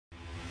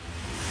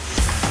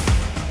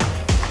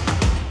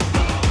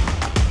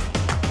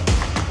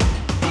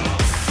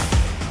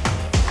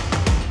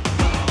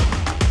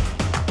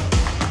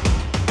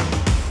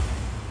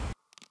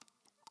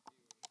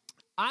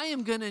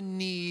am going to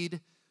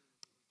need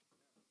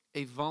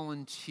a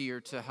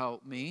volunteer to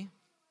help me.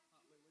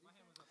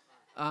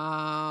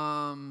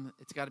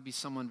 It's got to be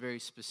someone very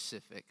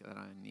specific that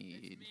I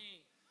need.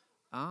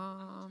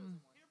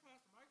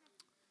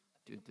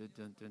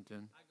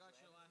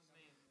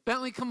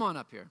 Bentley, come on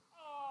up here.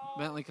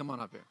 Bentley, come on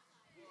up here.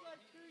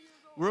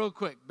 Real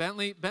quick,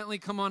 Bentley,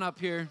 come on up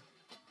here.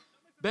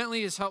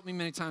 Bentley has helped me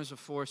many times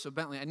before, so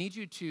Bentley, I need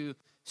you to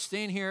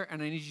stay in here,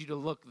 and I need you to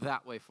look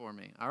that way for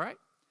me, all right?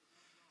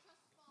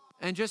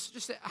 And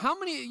just how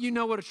many of you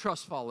know what a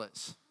trust fall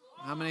is?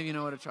 How many of you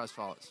know what a trust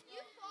fall is?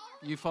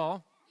 You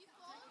fall?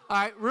 All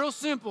right, real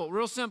simple,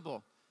 real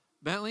simple.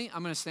 Bentley,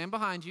 I'm going to stand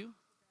behind you.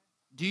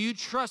 Do you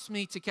trust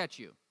me to catch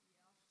you?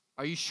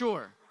 Are you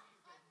sure?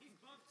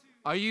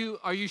 Are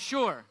you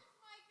sure?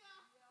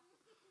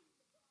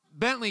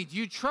 Bentley, do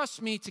you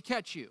trust me to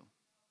catch you?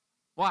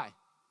 Why?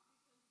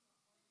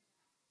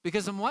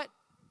 Because I'm what?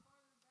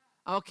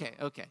 Okay.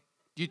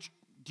 Do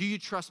you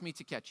trust me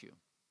to catch you?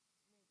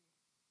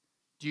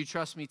 Do you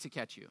trust me to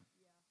catch you?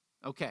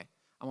 Okay,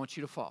 I want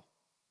you to fall.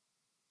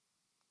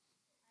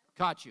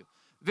 Caught you.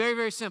 Very,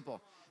 very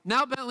simple.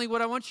 Now, Bentley,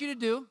 what I want you to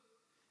do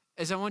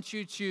is I want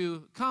you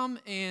to come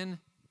and,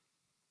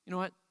 you know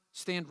what,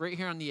 stand right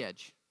here on the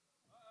edge.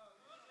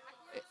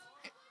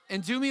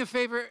 And do me a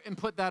favor and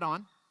put that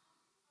on.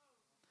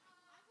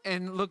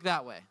 And look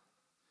that way.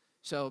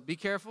 So be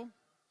careful.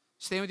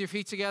 Stand with your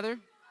feet together.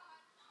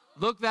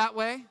 Look that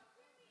way.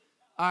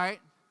 All right.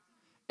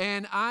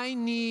 And I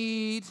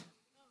need,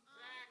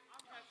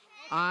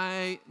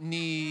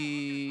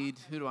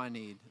 who do I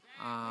need?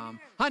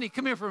 Honey,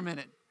 come here for a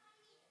minute.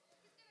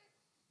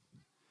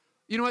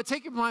 You know what?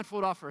 Take your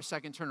blindfold off for a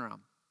second. Turn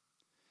around.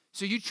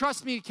 So you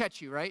trust me to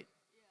catch you, right?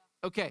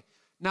 Yeah. Okay.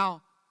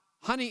 Now,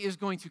 honey is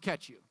going to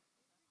catch you.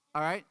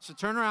 All right? So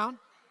turn around.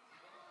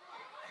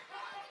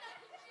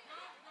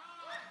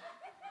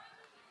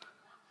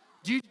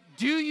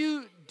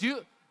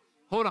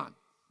 Hold on.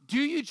 Do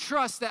you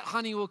trust that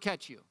honey will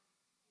catch you?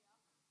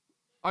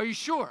 Are you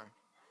sure?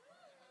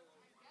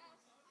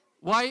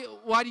 Why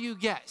do you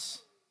guess?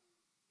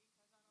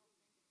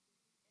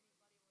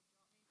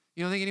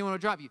 You don't think anyone will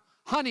drop you?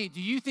 Honey, do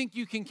you think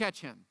you can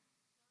catch him?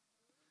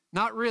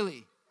 Not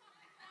really.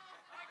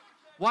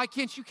 Why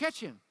can't you catch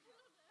him?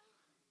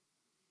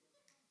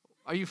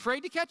 Are you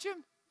afraid to catch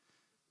him?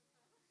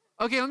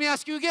 Okay, let me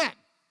ask you again.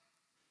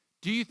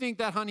 Do you think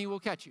that honey will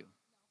catch you?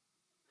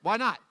 Why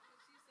not?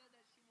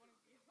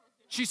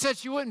 She said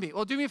she wouldn't be.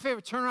 Well, do me a favor.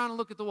 Turn around and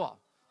look at the wall.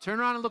 Turn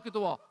around and look at the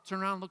wall.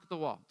 Turn around and look at the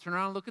wall. Turn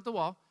around and look at the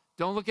wall.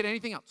 Don't look at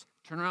anything else.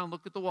 Turn around and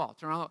look at the wall.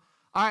 Turn around.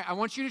 All right, I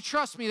want you to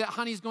trust me that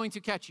honey's going to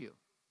catch you.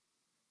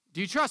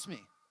 Do you trust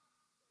me?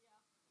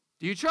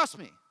 Do you trust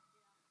me?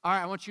 All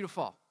right, I want you to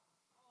fall.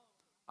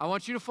 I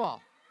want you to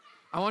fall.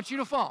 I want you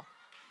to fall.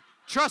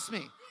 Trust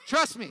me.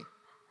 Trust me.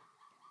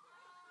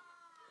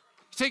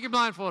 Take your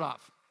blindfold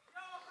off.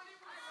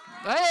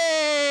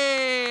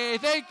 Hey,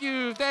 thank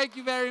you. Thank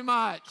you very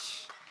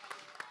much.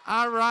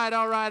 All right,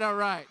 all right, all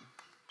right.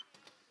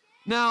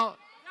 Now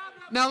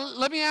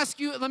let me ask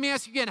you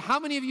again. How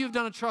many of you have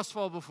done a trust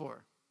fall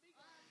before?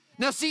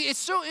 Now, see, it's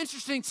so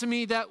interesting to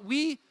me that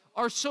we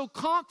are so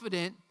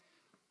confident.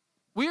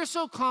 We are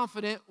so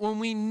confident when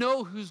we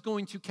know who's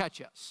going to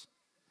catch us.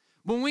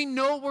 When we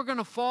know we're going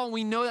to fall,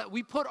 we know that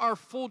we put our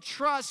full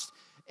trust,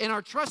 and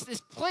our trust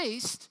is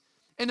placed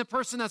in the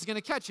person that's going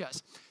to catch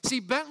us. See,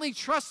 Bentley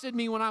trusted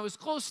me when I was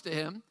close to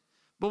him,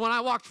 but when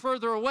I walked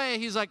further away,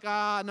 he's like, no,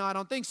 I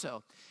don't think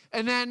so.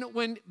 And then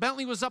when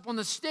Bentley was up on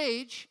the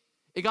stage,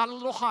 it got a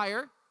little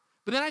higher,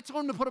 but then I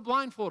told him to put a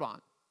blindfold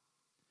on.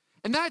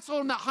 And then I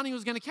told him that honey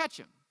was going to catch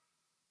him.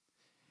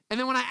 And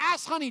then when I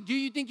asked honey, do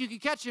you think you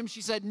could catch him?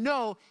 She said,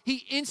 no.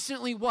 He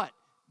instantly what?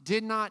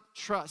 Did not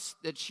trust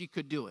that she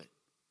could do it.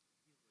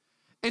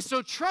 And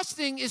so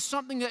trusting is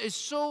something that is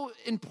so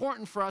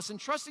important for us, and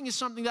trusting is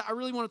something that I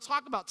really want to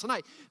talk about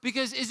tonight.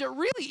 Because is it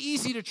really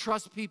easy to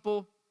trust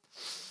people?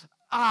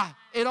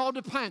 It all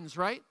depends,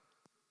 right?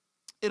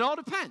 It all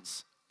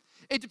depends.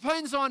 It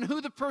depends on who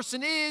the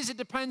person is. It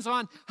depends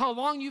on how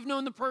long you've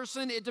known the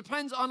person. It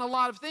depends on a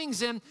lot of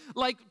things. And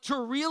like to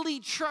really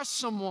trust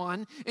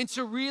someone and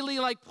to really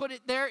like put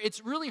it there,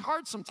 it's really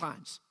hard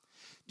sometimes.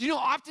 Do you know,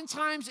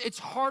 oftentimes it's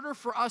harder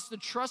for us to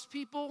trust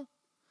people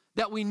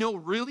that we know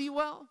really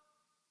well.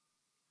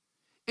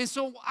 And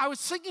so I was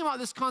thinking about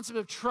this concept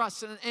of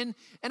trust, and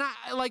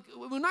I like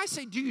when I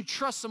say, do you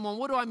trust someone,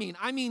 what do I mean?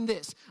 I mean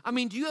this. I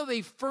mean, do you have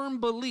a firm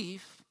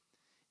belief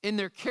in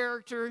their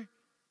character,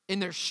 in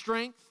their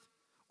strength,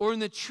 or in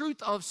the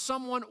truth of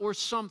someone or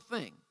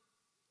something?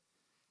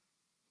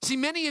 See,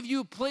 many of you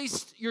have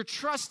placed your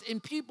trust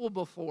in people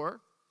before,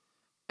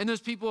 and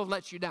those people have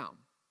let you down.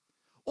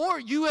 Or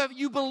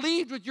you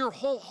believed with your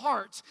whole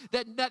heart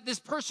that this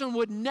person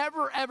would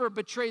never, ever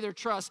betray their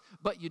trust,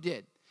 but you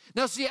did.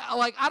 Now, see,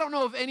 like, I don't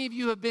know if any of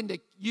you have been to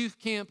youth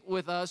camp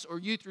with us or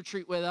youth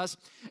retreat with us,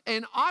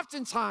 and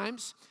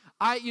oftentimes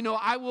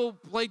I will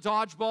play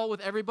dodgeball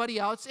with everybody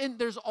else, and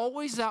there's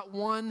always that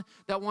one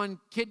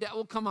kid that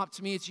will come up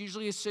to me. It's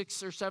usually a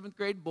 6th or 7th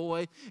grade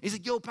boy. He's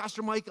like, yo,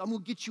 Pastor Mike, I'm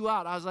going to get you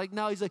out. I was like,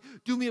 no. He's like,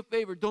 do me a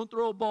favor. Don't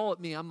throw a ball at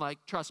me. I'm like,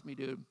 trust me,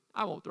 dude.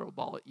 I won't throw a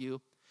ball at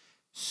you.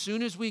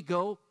 Soon as we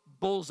go,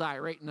 bullseye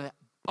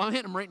I'm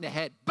hitting him right in the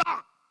head.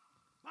 Bah!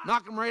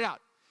 Knock him right out.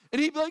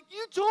 And he'd be like,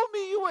 you told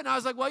me you wouldn't. I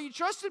was like, well, you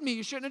trusted me.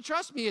 You shouldn't have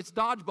trusted me. It's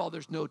dodgeball.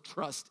 There's no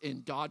trust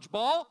in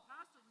dodgeball.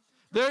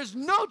 There's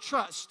no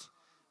trust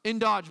in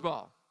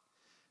dodgeball.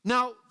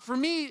 Now, for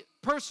me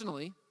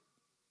personally,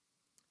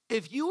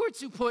 if you were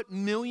to put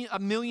 $1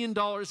 million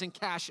in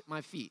cash at my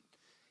feet,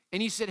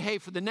 and you said, hey,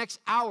 for the next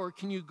hour,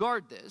 can you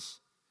guard this?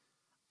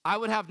 I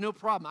would have no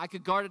problem. I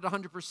could guard it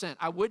 100%.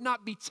 I would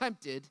not be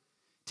tempted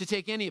to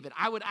take any of it.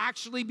 I would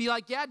actually be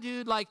like, yeah,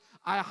 dude, like,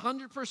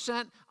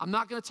 100%, I'm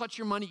not going to touch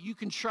your money. You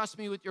can trust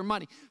me with your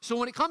money. So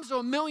when it comes to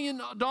 $1 million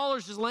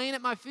just laying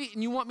at my feet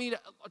and you want me to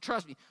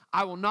trust me,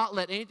 I will not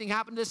let anything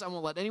happen to this. I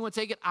won't let anyone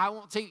take it. I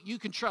won't take it. You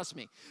can trust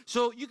me.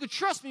 So you could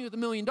trust me with $1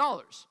 million.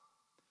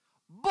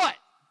 But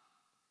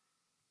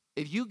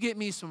if you get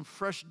me some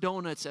fresh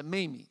donuts at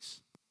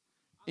Mamie's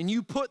and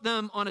you put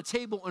them on a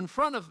table in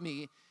front of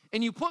me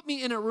and you put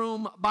me in a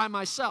room by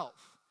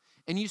myself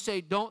and you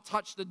say, don't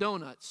touch the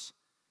donuts,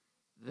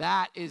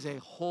 that is a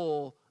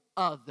whole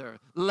other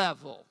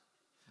level.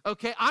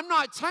 Okay, I'm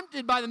not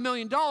tempted by the $1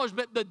 million,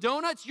 but the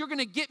donuts, you're going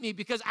to get me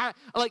because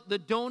the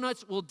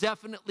donuts will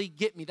definitely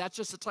get me. That's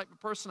just the type of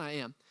person I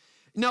am.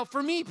 Now,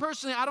 for me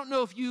personally, I don't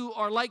know if you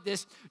are like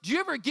this. Do you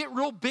ever get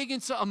real big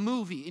into a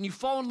movie and you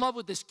fall in love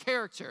with this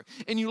character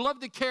and you love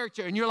the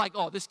character and you're like,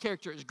 oh, this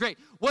character is great.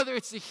 Whether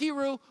it's the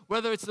hero,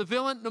 whether it's the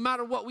villain, no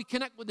matter what, we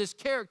connect with this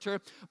character.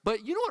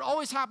 But you know what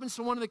always happens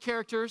to one of the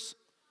characters?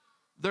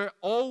 They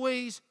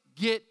always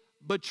get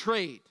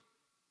betrayed.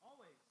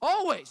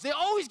 Always. They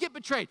always get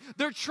betrayed.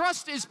 Their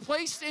trust is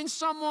placed in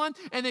someone,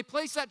 and they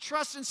place that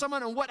trust in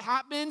someone, and what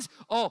happens?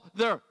 Oh,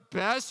 their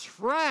best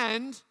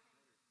friend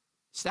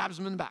stabs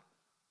them in the back.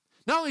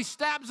 Not only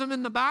stabs them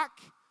in the back,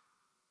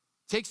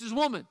 takes his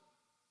woman,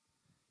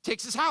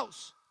 takes his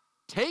house,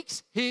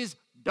 takes his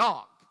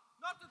dog.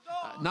 Not the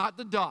dog. Not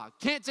the dog.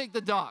 Can't take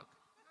the dog.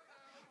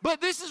 But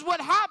this is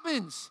what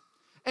happens.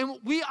 And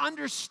we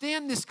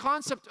understand this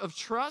concept of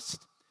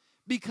trust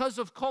because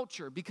of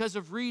culture, because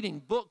of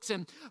reading books.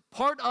 And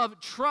part of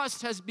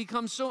trust has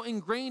become so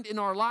ingrained in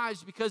our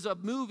lives because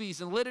of movies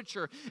and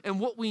literature and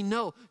what we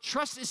know.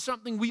 Trust is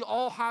something we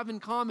all have in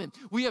common.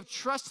 We have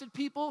trusted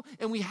people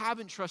and we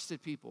haven't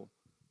trusted people.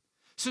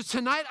 So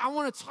tonight I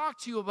want to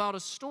talk to you about a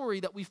story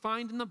that we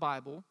find in the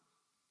Bible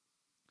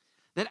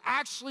that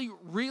actually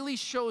really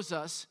shows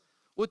us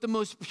what the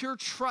most pure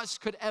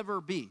trust could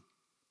ever be.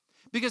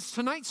 Because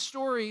tonight's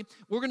story,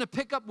 we're going to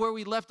pick up where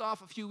we left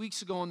off a few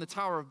weeks ago on the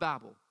Tower of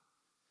Babel.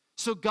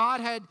 So God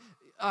had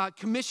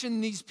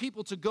commissioned these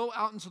people to go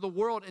out into the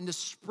world and to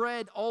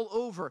spread all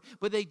over,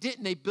 but they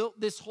didn't. They built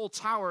this whole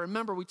tower.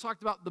 Remember, we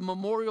talked about the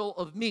memorial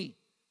of me,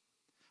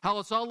 how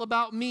it's all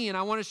about me, and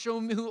I want to show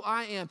them who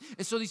I am.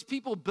 And so these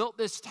people built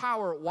this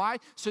tower. Why?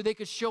 So they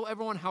could show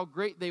everyone how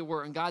great they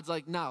were. And God's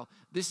like, no,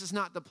 this is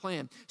not the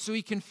plan. So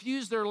he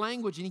confused their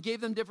language, and he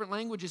gave them different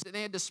languages that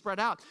they had to spread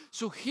out.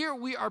 So here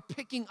we are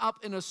picking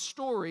up in a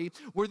story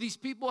where these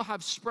people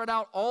have spread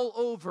out all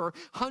over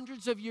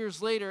hundreds of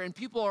years later, and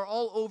people are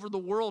all over the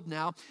world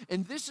now.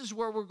 And this is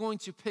where we're going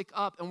to pick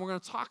up, and we're going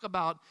to talk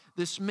about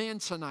this man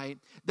tonight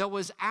that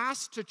was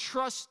asked to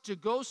trust to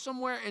go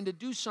somewhere and to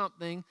do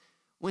something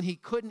when he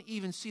couldn't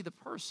even see the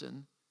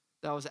person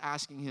that was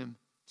asking him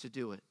to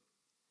do it.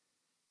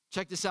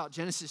 Check this out,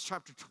 Genesis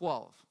chapter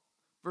 12,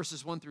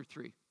 verses 1 through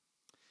 3.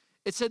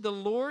 It said, the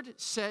Lord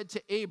said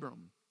to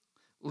Abram,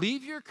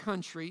 leave your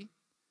country,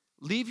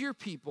 leave your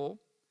people,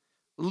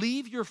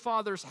 leave your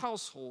father's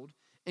household,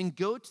 and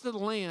go to the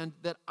land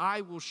that I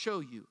will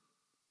show you.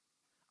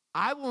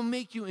 I will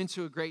make you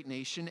into a great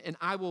nation, and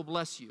I will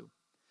bless you.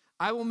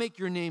 I will make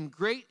your name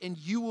great, and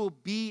you will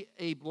be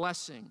a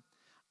blessing.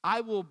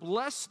 I will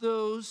bless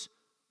those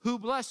who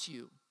bless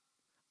you.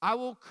 I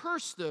will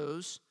curse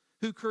those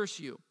who curse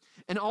you.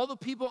 And all the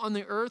people on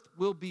the earth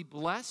will be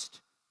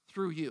blessed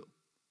through you.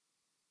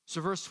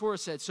 So verse 4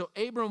 said, so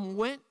Abram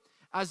went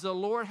as the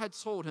Lord had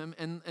told him,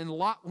 and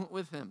Lot went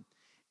with him.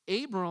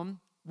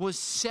 Abram was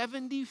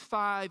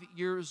 75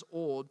 years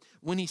old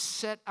when he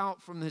set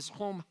out from his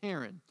home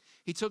Haran.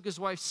 He took his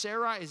wife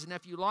Sarah, his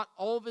nephew Lot,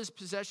 all of his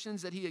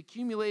possessions that he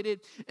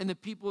accumulated, and the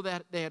people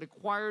that they had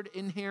acquired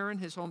in Haran,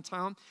 his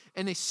hometown,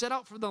 and they set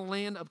out for the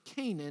land of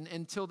Canaan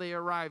until they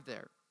arrived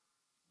there.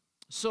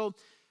 So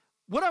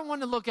what I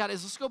want to look at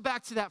is, let's go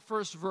back to that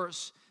first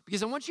verse,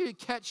 because I want you to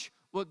catch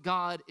what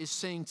God is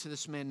saying to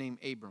this man named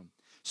Abram.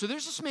 So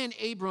there's this man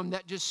Abram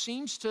that just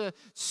seems to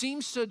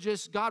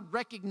just, God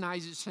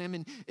recognizes him,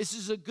 and this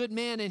is a good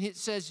man, and it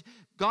says,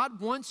 God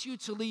wants you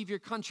to leave your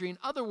country. In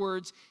other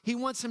words, he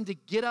wants him to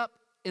get up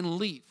and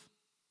leave.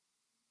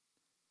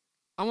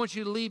 I want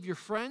you to leave your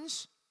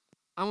friends.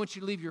 I want you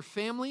to leave your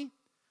family.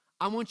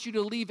 I want you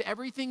to leave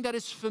everything that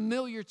is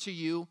familiar to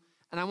you,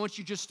 and I want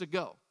you just to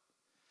go.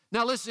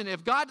 Now listen,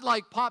 if God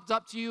like popped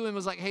up to you and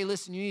was like, hey,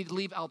 listen, you need to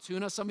leave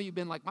Altoona, some of you have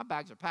been like, my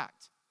bags are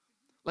packed.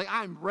 Like,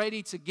 I'm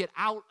ready to get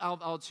out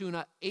of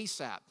Altoona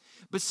ASAP.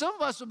 But some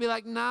of us will be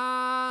like,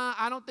 nah,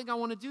 I don't think I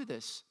want to do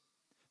this.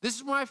 This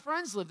is where my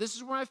friends live. This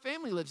is where my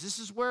family lives. This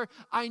is where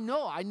I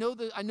know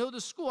the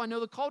school. I know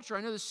the culture.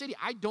 I know the city.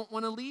 I don't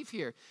want to leave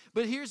here.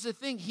 But here's the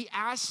thing. He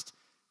asked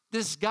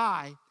this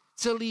guy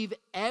to leave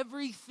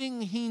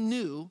everything he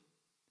knew,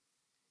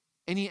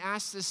 and he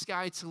asked this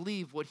guy to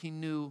leave what he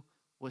knew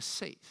was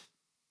safe.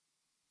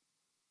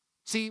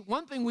 See,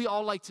 one thing we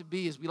all like to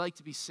be is we like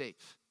to be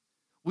safe.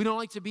 We don't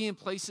like to be in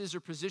places or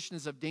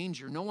positions of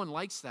danger. No one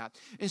likes that.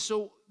 And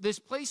so this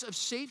place of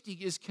safety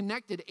is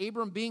connected.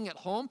 Abram being at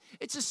home,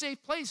 it's a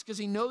safe place because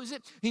he knows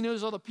it. He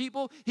knows all the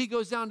people. He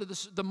goes down to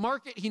the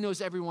market. He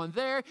knows everyone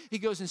there. He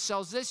goes and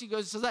sells this. He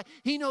goes and sells that.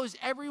 He knows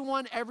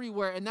everyone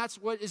everywhere. And that's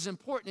what is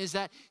important, is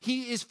that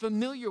he is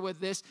familiar with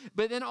this.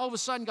 But then all of a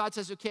sudden God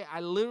says, okay, I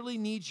literally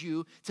need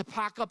you to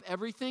pack up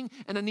everything,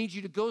 and I need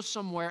you to go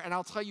somewhere, and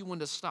I'll tell you when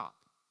to stop.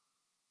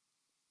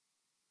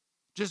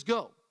 Just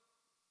go.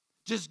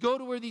 Just go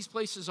to where these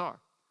places are.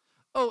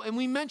 Oh, and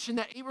we mentioned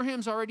that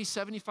Abraham's already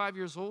 75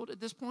 years old at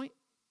this point.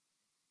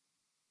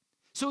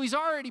 So he's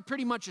already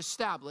pretty much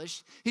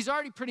established. He's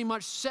already pretty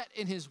much set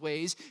in his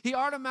ways.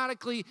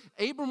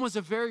 Abram was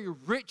a very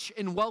rich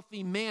and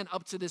wealthy man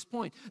up to this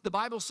point. The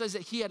Bible says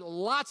that he had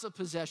lots of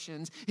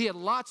possessions. He had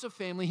lots of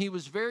family. He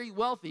was very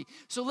wealthy.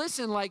 So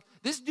listen, like,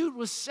 this dude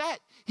was set.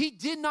 He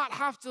did not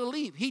have to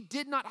leave. He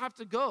did not have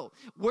to go.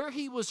 Where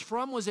he was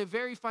from was a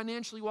very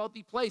financially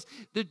wealthy place.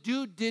 The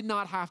dude did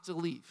not have to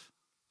leave.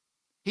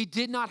 He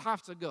did not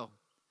have to go.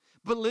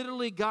 But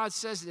literally God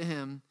says to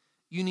him,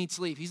 you need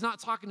to leave. He's not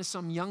talking to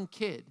some young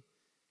kid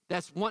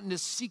that's wanting to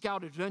seek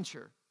out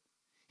adventure.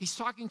 He's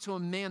talking to a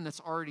man that's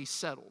already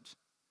settled,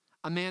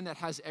 a man that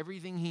has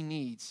everything he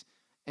needs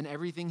and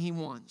everything he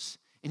wants,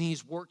 and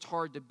he's worked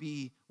hard to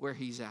be where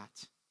he's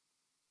at.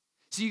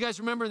 So you guys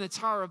remember in the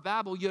Tower of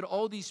Babel, you had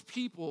all these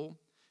people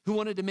who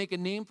wanted to make a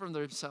name for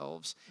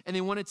themselves, and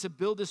they wanted to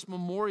build this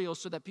memorial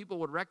so that people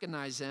would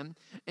recognize them.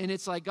 And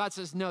it's like God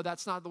says, no,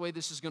 that's not the way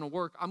this is going to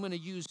work. I'm going to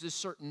use this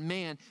certain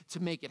man to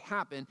make it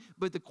happen.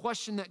 But the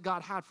question that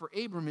God had for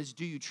Abram is,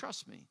 do you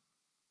trust me?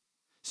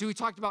 See, we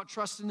talked about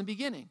trust in the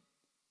beginning.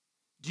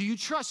 Do you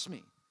trust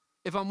me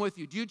if I'm with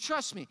you? Do you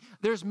trust me?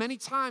 There's many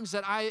times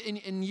that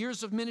in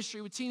years of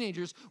ministry with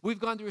teenagers, we've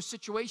gone through a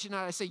situation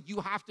that I say,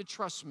 you have to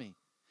trust me.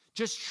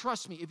 Just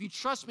trust me. If you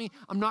trust me,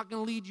 I'm not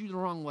going to lead you the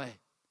wrong way.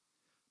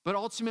 But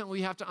ultimately,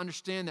 we have to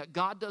understand that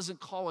God doesn't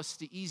call us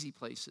to easy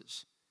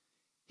places.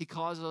 He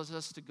calls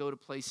us to go to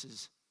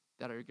places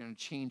that are going to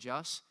change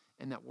us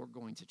and that we're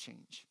going to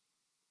change.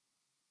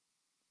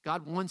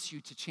 God wants you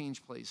to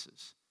change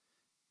places,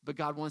 but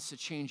God wants to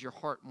change your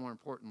heart more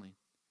importantly.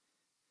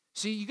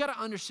 See, you got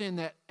to understand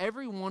that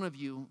every one of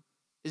you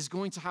is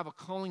going to have a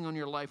calling on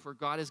your life where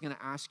God is going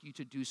to ask you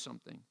to do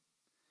something.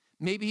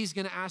 Maybe he's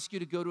going to ask you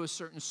to go to a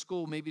certain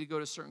school, maybe to go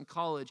to a certain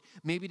college,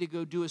 maybe to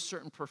go do a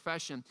certain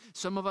profession.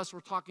 Some of us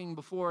were talking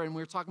before, and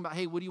we were talking about,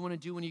 hey, what do you want to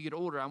do when you get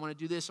older? I want to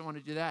do this, I want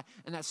to do that.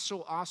 And that's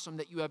so awesome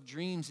that you have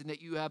dreams and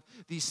that you have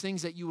these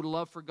things that you would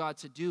love for God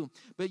to do.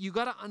 But you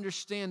got to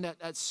understand that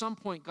at some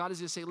point, God is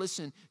going to say,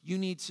 listen, you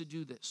need to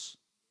do this.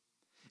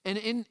 And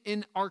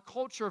in our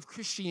culture of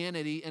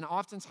Christianity, and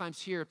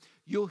oftentimes here,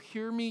 you'll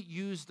hear me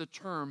use the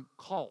term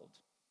called,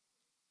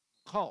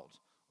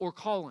 or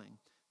calling.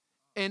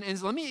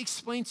 And let me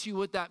explain to you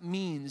what that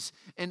means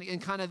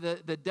and kind of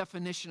the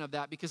definition of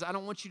that, because I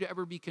don't want you to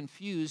ever be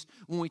confused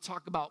when we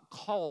talk about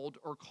called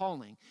or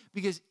calling,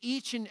 because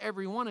each and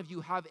every one of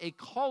you have a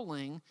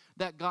calling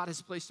that God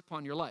has placed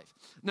upon your life.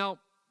 Now,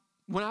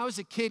 when I was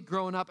a kid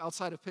growing up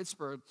outside of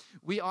Pittsburgh,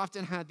 we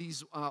often had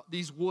these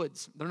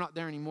woods. They're not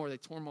there anymore. They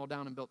tore them all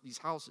down and built these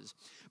houses.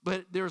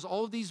 But there's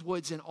all of these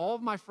woods, and all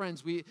of my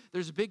friends,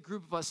 there's a big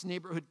group of us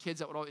neighborhood kids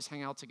that would always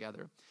hang out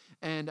together.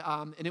 And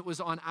it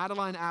was on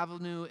Adeline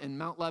Avenue in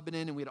Mount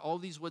Lebanon, and we had all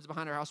these woods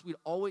behind our house. We'd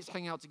always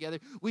hang out together.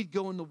 We'd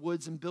go in the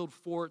woods and build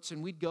forts,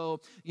 and we'd go,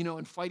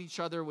 and fight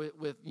each other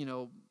with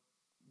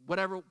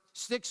whatever,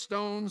 sticks,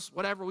 stones,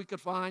 whatever we could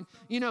find.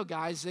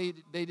 Guys,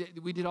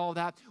 we did all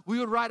that. We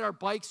would ride our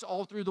bikes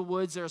all through the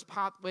woods. There's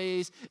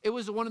pathways. It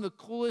was one of the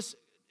coolest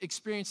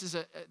experiences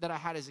that I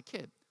had as a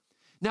kid.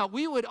 Now,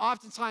 we would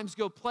oftentimes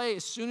go play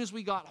as soon as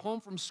we got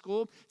home from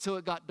school till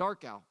it got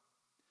dark out.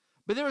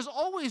 But there was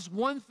always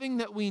one thing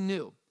that we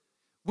knew.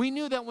 We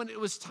knew that when it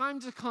was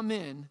time to come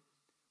in,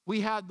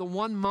 we had the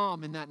one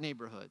mom in that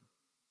neighborhood.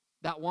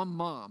 That one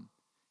mom.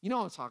 You know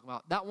what I'm talking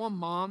about. That one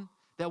mom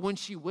that when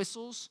she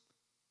whistles,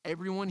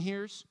 everyone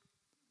hears,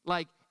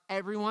 like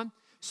everyone.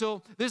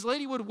 So this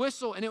lady would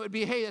whistle, and it would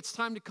be, hey, it's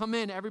time to come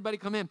in. Everybody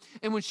come in.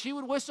 And when she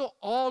would whistle,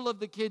 all of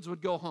the kids would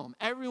go home.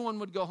 Everyone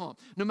would go home,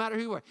 no matter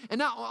who you were. And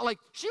now, like,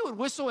 she would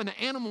whistle, and the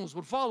animals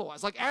would follow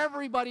us. Like,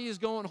 everybody is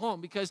going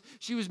home because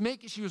she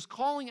was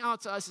calling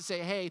out to us to say,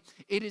 hey,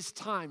 it is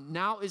time.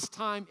 Now is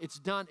time. It's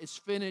done. It's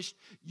finished.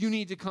 You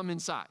need to come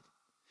inside.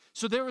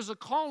 So there was a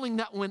calling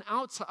that went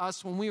out to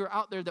us when we were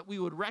out there that we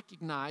would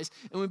recognize,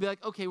 and we'd be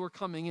like, okay, we're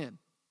coming in.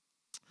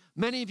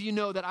 Many of you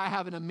know that I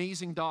have an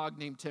amazing dog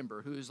named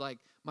Timber, who is like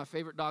my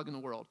favorite dog in the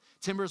world.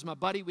 Timber is my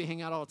buddy. We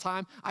hang out all the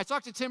time. I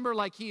talk to Timber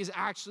like he is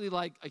actually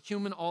like a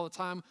human all the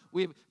time.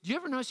 Do you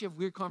ever notice you have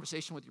weird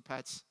conversation with your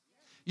pets?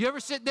 You ever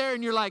sit there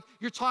and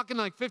you're talking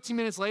like 15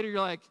 minutes later,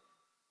 you're like,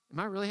 am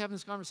I really having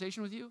this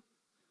conversation with you?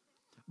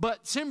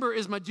 But Timber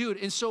is my dude.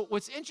 And so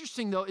what's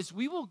interesting, though, is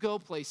we will go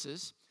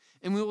places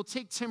and we will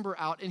take Timber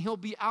out, and he'll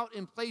be out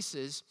in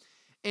places,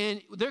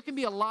 and there can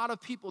be a lot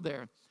of people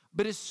there.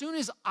 But as soon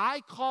as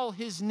I call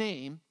his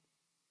name,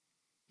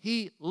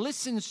 he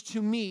listens to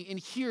me and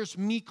hears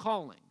me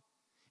calling.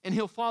 And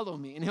he'll follow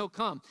me and he'll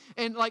come.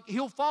 And like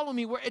he'll follow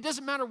me where it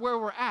doesn't matter where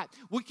we're at.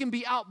 We can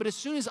be out, but as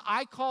soon as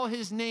I call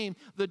his name,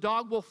 the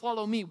dog will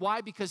follow me.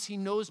 Why? Because he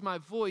knows my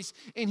voice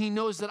and he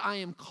knows that I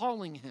am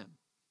calling him.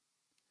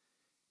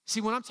 See,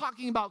 when I'm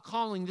talking about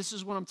calling, this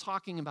is what I'm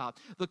talking about.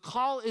 The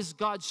call is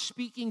God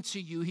speaking to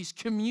you. He's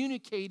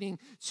communicating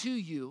to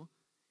you.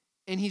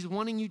 And he's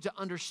wanting you to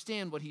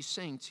understand what he's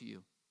saying to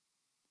you.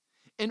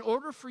 In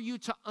order for you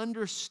to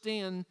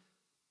understand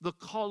the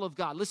call of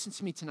God, listen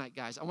to me tonight,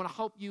 guys. I want to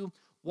help you,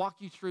 walk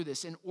you through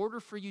this. In order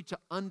for you to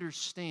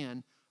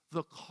understand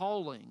the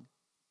calling,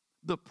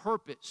 the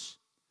purpose,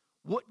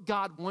 what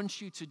God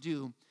wants you to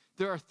do,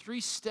 there are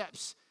 3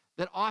 steps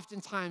that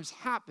oftentimes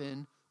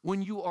happen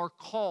when you are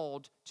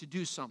called to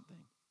do something.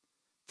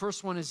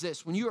 First one is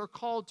this. When you are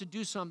called to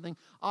do something,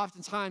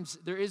 oftentimes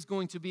there is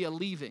going to be a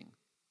leaving.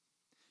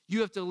 You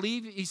have to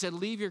leave, he said,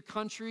 leave your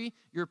country,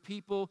 your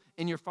people,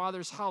 and your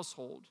father's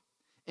household,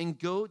 and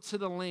go to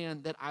the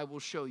land that I will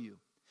show you.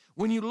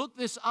 When you look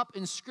this up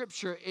in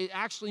Scripture, it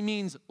actually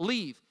means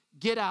leave,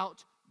 get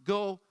out,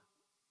 go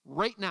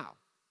right now.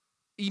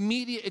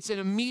 It's an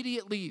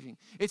immediate leaving.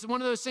 It's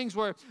one of those things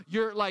where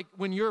you're like,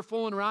 when you're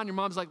fooling around, your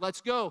mom's like,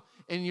 let's go.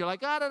 And you're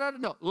like,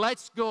 no,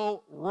 let's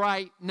go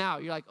right now.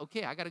 You're like,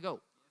 okay, I got to go.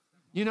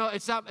 You know,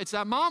 it's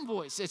that mom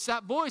voice. It's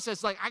that voice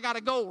that's like, I got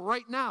to go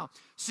right now.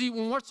 See,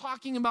 when we're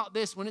talking about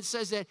this, when it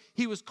says that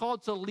he was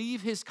called to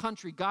leave his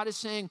country, God is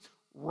saying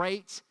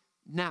right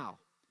now.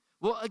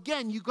 Well,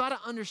 again, you got to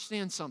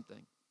understand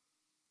something.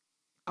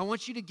 I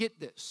want you to get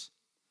this.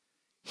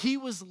 He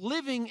was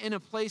living in a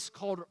place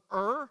called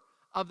Ur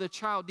of the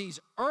Chaldees.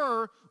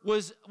 Ur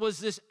was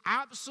this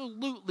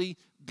absolutely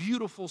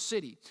beautiful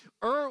city.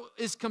 Ur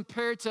is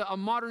compared to a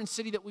modern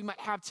city that we might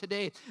have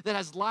today that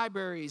has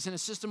libraries and a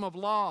system of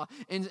law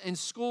and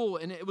school,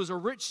 and it was a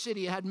rich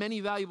city. It had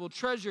many valuable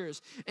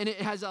treasures, and it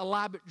has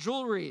elaborate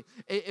jewelry.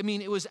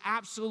 It was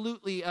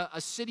absolutely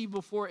a city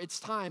before its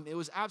time. It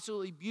was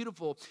absolutely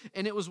beautiful,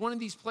 and it was one of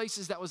these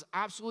places that was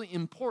absolutely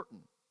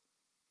important.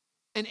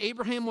 And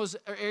Abram was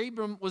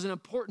an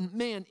important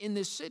man in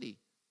this city.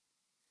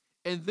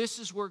 And this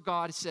is where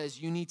God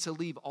says, you need to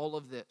leave all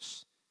of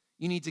this.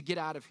 You need to get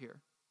out of here.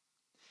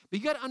 But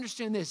you got to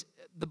understand this.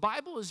 The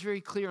Bible is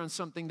very clear on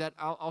something that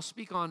I'll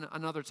speak on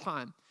another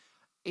time.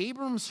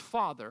 Abram's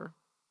father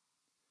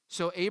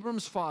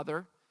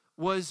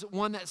was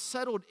one that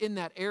settled in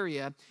that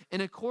area.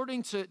 And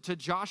according to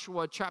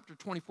Joshua chapter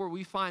 24,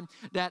 we find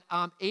that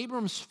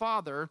Abram's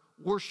father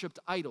worshiped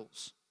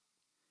idols.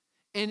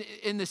 And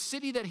in the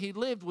city that he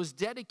lived was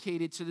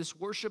dedicated to this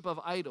worship of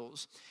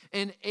idols.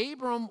 And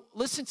Abram,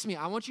 listen to me,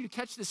 I want you to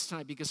catch this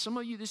tonight because some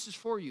of you, this is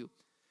for you.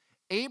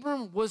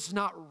 Abram was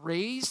not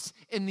raised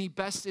in the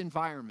best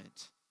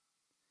environment.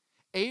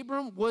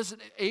 Abram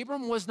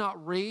was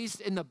not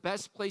raised in the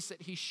best place that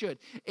he should.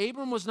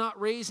 Abram was not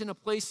raised in a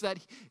place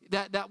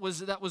that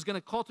was going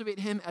to cultivate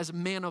him as a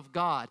man of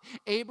God.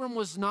 Abram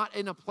was not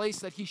in a place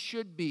that he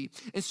should be.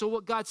 And so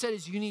what God said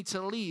is you need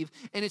to leave.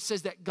 And it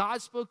says that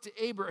God spoke to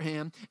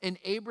Abraham, and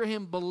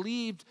Abraham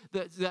believed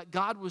that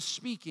God was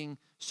speaking,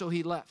 so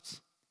he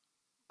left.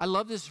 I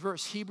love this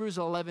verse, Hebrews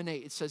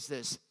 11:8. It says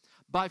this,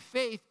 by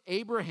faith,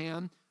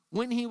 Abraham,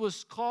 when he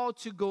was called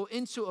to go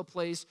into a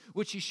place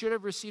which he should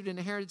have received an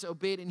inheritance,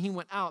 obeyed, and he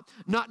went out,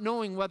 not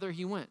knowing whither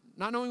he went,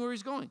 not knowing where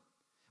he's going.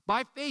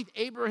 By faith,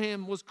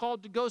 Abraham was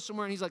called to go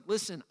somewhere, and he's like,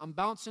 listen, I'm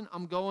bouncing,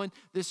 I'm going.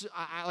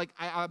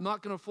 I'm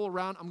not going to fool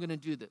around. I'm going to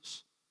do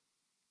this.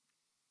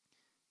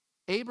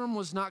 Abram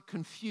was not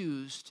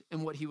confused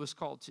in what he was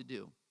called to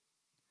do.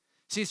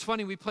 See, it's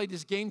funny. We played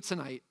this game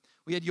tonight.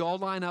 We had you all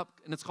line up,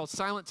 and it's called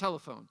Silent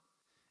Telephone.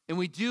 And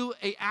we do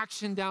an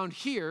action down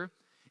here,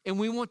 and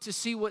we want to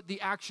see what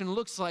the action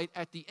looks like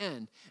at the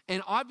end.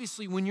 And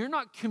obviously, when you're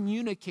not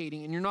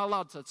communicating and you're not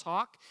allowed to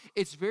talk,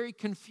 it's very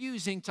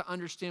confusing to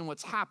understand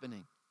what's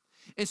happening.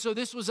 And so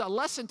this was a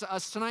lesson to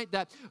us tonight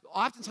that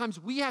oftentimes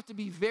we have to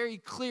be very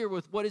clear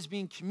with what is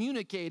being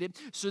communicated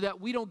so that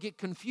we don't get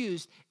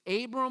confused.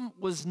 Abram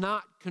was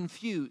not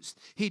confused.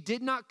 He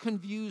did not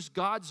confuse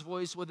God's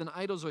voice with an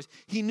idol's voice.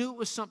 He knew it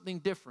was something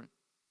different.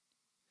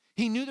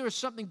 He knew there was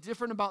something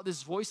different about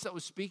this voice that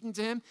was speaking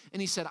to him, and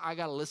he said, I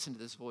got to listen to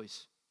this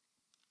voice.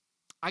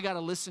 I got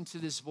to listen to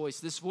this voice.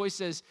 This voice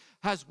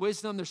has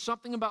wisdom. There's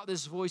something about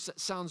this voice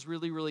that sounds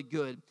really, really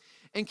good.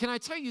 And can I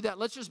tell you that,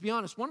 let's just be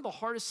honest, one of the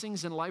hardest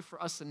things in life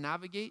for us to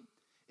navigate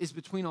is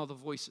between all the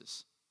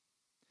voices.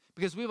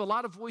 Because we have a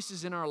lot of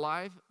voices in our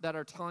life that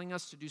are telling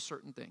us to do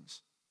certain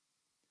things.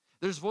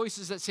 There's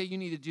voices that say you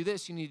need to do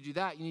this, you need to do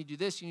that, you need to do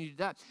this, you need to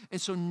do that.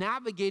 And so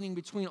navigating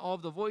between all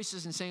of the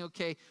voices and saying,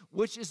 okay,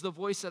 which is the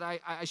voice that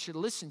I should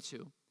listen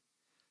to?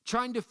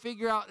 Trying to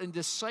figure out and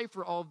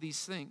decipher all of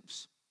these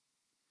things.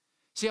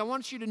 See, I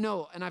want you to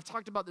know, and I've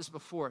talked about this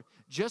before,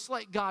 just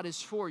like God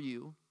is for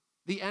you,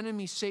 the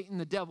enemy, Satan,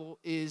 the devil,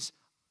 is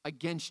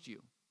against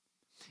you.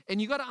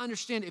 And you got to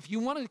understand, if you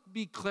want to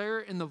be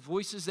clear in the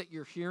voices that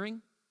you're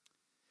hearing,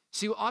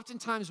 see,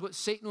 oftentimes what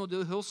Satan will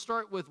do, he'll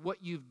start with what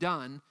you've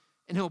done,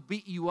 and he'll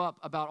beat you up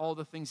about all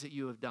the things that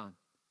you have done.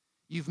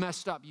 You've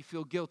messed up. You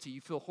feel guilty.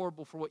 You feel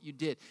horrible for what you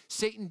did.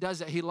 Satan does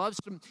that. He loves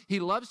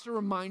to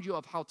remind you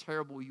of how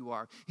terrible you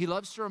are. He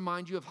loves to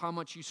remind you of how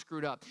much you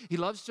screwed up. He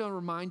loves to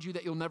remind you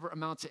that you'll never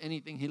amount to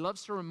anything. He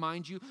loves to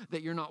remind you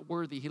that you're not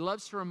worthy. He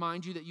loves to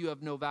remind you that you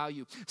have no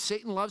value.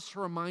 Satan loves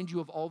to remind you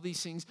of all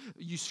these things.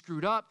 You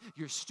screwed up.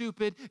 You're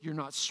stupid. You're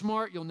not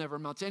smart. You'll never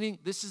amount to anything.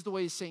 This is the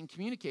way Satan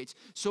communicates.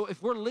 So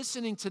if we're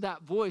listening to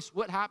that voice,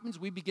 what happens?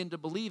 We begin to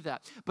believe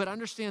that. But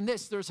understand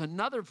this. There's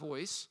another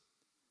voice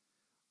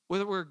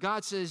where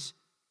God says,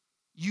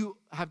 you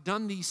have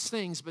done these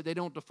things, but they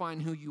don't define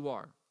who you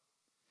are.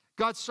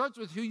 God starts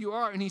with who you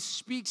are, and he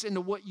speaks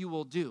into what you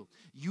will do.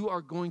 You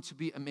are going to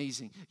be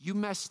amazing. You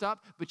messed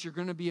up, but you're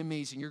going to be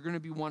amazing. You're going to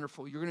be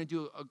wonderful. You're going to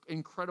do an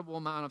incredible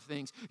amount of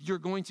things. You're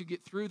going to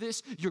get through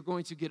this. You're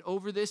going to get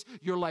over this.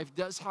 Your life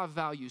does have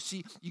value.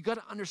 See, you got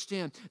to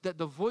understand that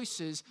the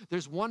voices,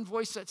 there's one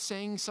voice that's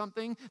saying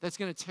something that's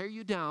going to tear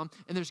you down,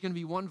 and there's going to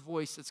be one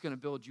voice that's going to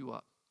build you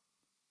up.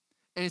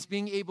 And it's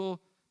being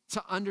able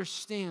to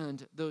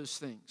understand those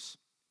things.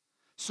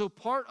 So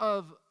part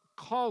of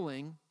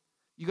calling,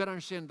 you got to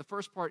understand the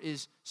first part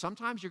is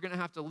sometimes you're going to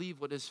have to leave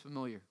what is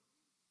familiar.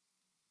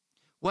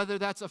 Whether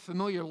that's a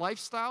familiar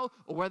lifestyle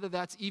or whether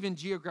that's even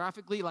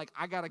geographically, like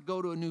I got to go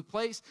to a new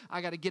place,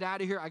 I got to get out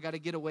of here, I got to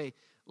get away.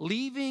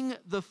 Leaving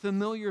the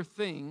familiar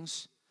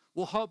things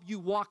will help you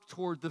walk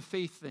toward the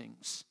faith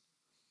things.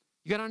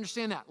 You got to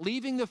understand that.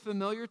 Leaving the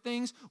familiar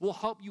things will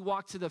help you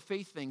walk to the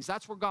faith things.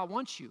 That's where God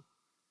wants you.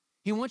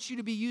 He wants you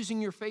to be using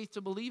your faith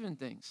to believe in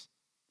things.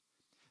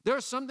 There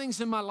are some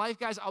things in my life,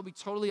 guys, I'll be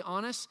totally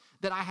honest,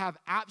 that I have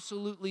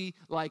absolutely,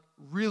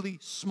 really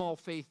small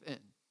faith in.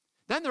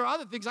 Then there are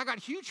other things I got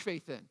huge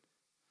faith in.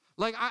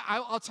 Like,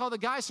 I'll tell the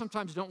guys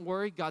sometimes, don't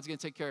worry, God's going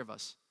to take care of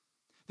us.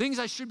 Things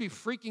I should be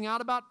freaking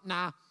out about,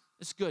 nah,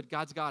 it's good.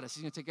 God's got us.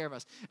 He's going to take care of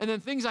us. And then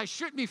things I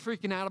shouldn't be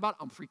freaking out about,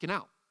 I'm freaking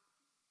out.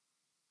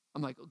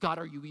 I'm like, God,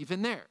 are you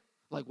even there?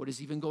 Like, what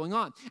is even going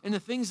on? And the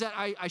things that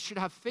I should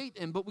have faith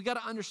in, but we got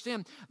to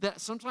understand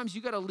that sometimes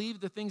you got to leave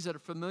the things that are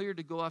familiar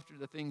to go after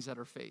the things that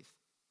are faith.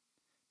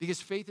 Because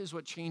faith is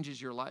what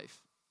changes your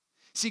life.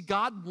 See,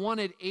 God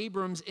wanted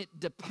Abram's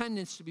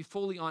dependence to be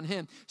fully on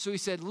him. So he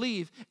said,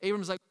 leave.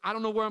 Abram's like, I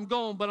don't know where I'm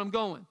going, but I'm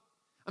going.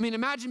 I mean,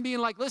 imagine being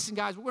like, listen,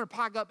 guys, we're going to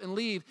pack up and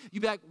leave. You'd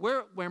be like,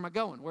 where am I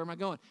going? Where am I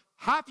going?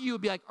 Half of you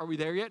would be like, are we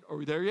there yet? Are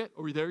we there yet?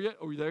 Are we there yet?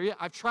 Are we there yet?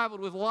 I've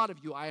traveled with a lot of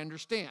you. I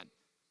understand.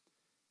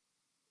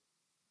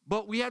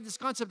 But we have this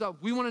concept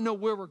of we want to know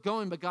where we're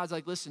going, but God's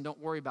like, listen, don't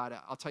worry about it.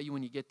 I'll tell you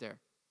when you get there.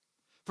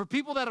 For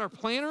people that are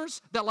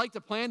planners, that like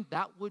to plan,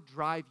 that would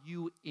drive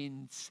you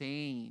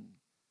insane.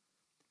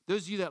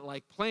 Those of you that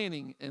like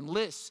planning and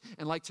lists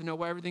and like to know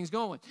where everything's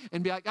going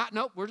and be like,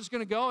 nope, we're just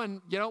going to go. And,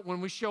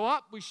 when we show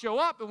up.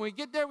 And when we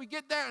get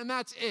there, and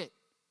that's it.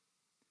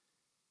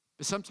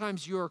 But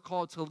sometimes you are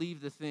called to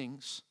leave the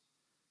things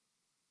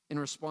in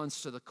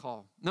response to the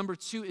call. Number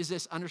 2 is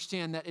this,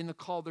 understand that in the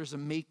call there's a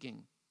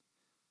making.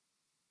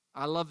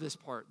 I love this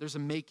part. There's a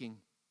making.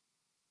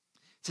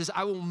 It says,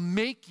 I will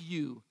make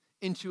you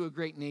into a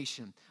great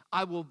nation.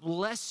 I will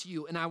bless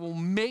you, and I will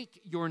make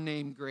your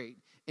name great,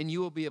 and you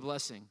will be a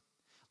blessing.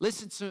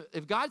 Listen, so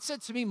if God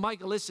said to me,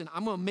 Micah, listen,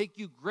 I'm going to make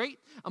you great.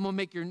 I'm going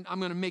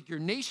to make your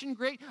nation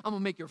great. I'm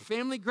going to make your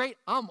family great.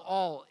 I'm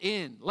all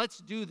in. Let's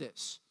do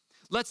this.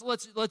 Let's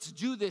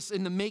do this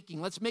in the making.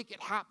 Let's make it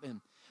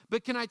happen.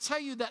 But can I tell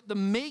you that the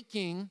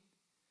making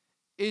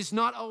is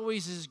not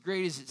always as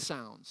great as it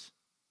sounds?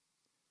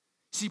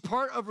 See,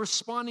 part of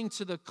responding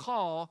to the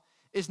call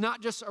is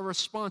not just a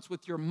response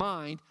with your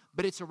mind,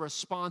 but it's a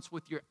response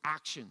with your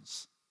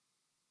actions.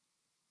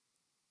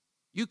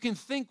 You can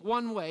think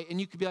one way,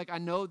 and you could be like, I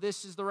know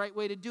this is the right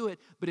way to do it,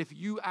 but if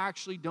you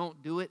actually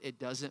don't do it, it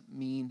doesn't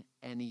mean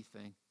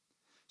anything.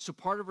 So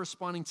part of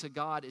responding to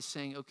God is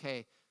saying,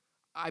 okay,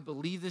 I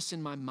believe this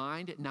in my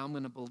mind, and now I'm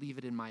going to believe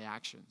it in my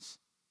actions.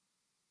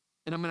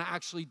 And I'm going to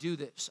actually do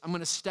this. I'm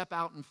going to step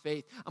out in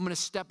faith. I'm going to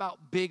step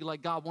out big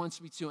like God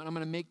wants me to, and I'm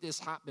going to make this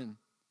happen.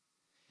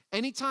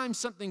 Anytime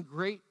something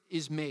great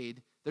is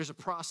made, there's a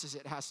process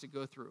it has to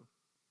go through.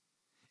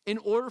 In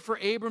order for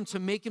Abram to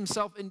make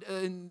himself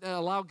and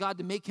allow God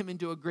to make him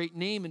into a great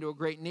name, into a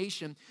great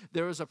nation,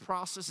 there was a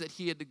process that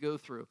he had to go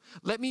through.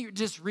 Let me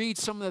just read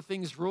some of the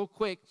things real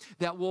quick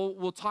that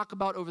we'll talk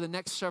about over the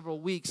next several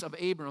weeks of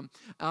Abram,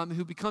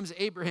 who becomes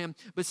Abraham.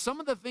 But some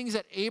of the things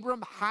that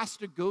Abram has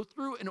to go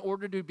through in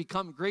order to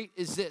become great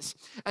is this.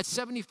 At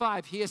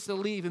 75, he has to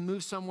leave and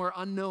move somewhere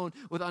unknown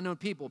with unknown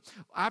people.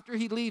 After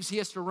he leaves, he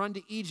has to run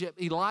to Egypt.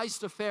 He lies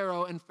to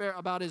Pharaoh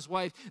about his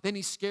wife. Then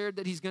he's scared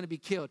that he's going to be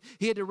killed.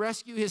 He had to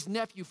rescue his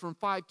nephew from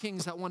 5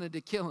 kings that wanted to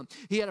kill him.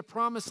 He had a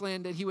promised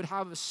land that he would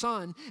have a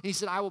son, and he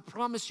said, I will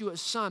promise you a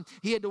son.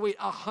 He had to wait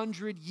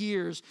 100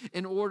 years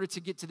in order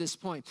to get to this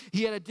point.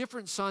 He had a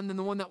different son than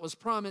the one that was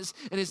promised,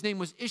 and his name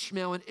was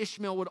Ishmael, and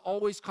Ishmael would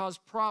always cause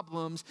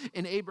problems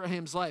in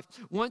Abraham's life.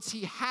 Once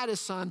he had a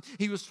son,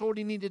 he was told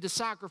he needed to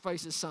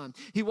sacrifice his son.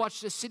 He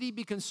watched the city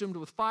be consumed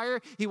with fire.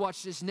 He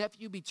watched his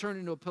nephew be turned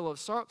into a pillow of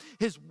salt.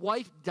 His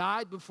wife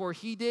died before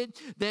he did.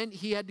 Then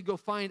he had to go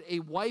find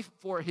a wife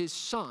for his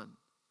son.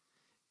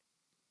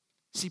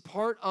 See,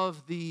 part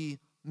of the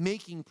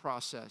making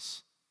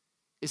process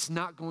is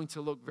not going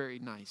to look very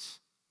nice.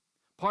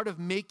 Part of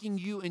making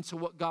you into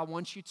what God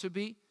wants you to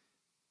be,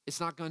 it's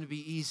not going to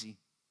be easy.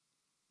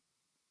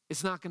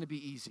 It's not going to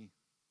be easy.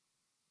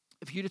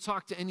 If you to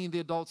talk to any of the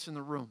adults in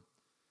the room,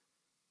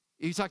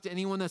 if you talk to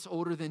anyone that's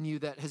older than you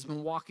that has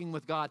been walking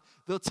with God,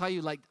 they'll tell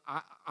you, like,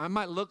 I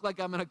might look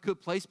like I'm in a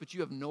good place, but you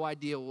have no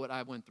idea what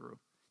I went through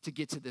to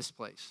get to this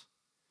place.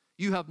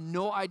 You have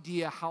no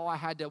idea how I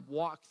had to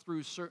walk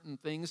through certain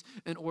things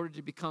in order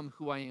to become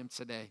who I am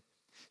today.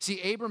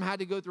 See, Abram had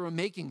to go through a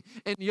making.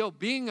 And,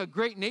 being a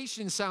great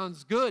nation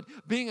sounds good.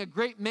 Being a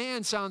great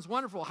man sounds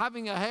wonderful.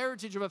 Having a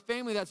heritage of a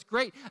family, that's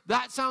great.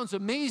 That sounds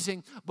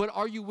amazing. But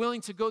are you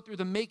willing to go through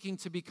the making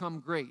to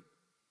become great?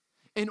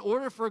 In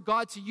order for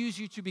God to use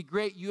you to be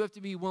great, you have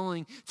to be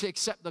willing to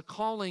accept the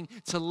calling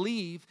to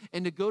leave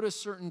and to go to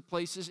certain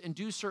places and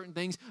do certain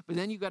things. But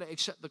then you got to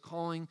accept the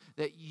calling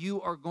that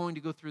you are going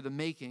to go through the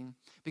making.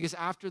 Because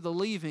after the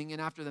leaving and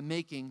after the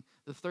making,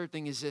 the third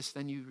thing is this,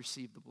 then you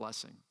receive the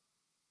blessing.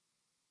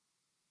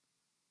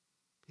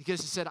 Because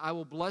he said, I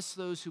will bless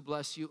those who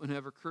bless you, and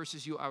whoever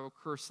curses you, I will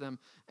curse them,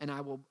 and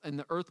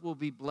the earth will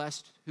be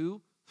blessed,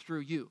 who?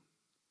 Through you.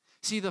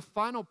 See, the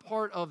final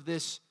part of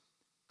this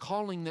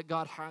calling that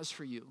God has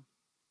for you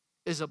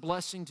is a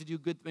blessing to do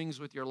good things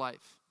with your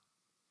life.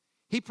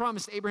 He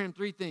promised Abraham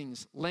 3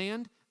 things: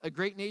 land, a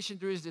great nation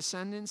through his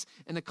descendants,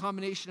 and a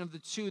combination of the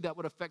two that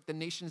would affect the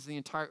nations of the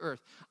entire earth.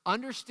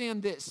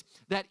 Understand this,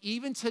 that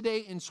even today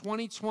in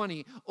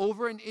 2020,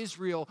 over in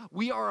Israel,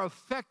 we are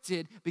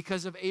affected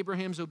because of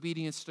Abraham's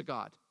obedience to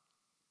God.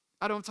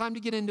 I don't have time to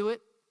get into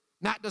it.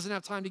 Matt doesn't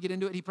have time to get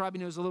into it. He probably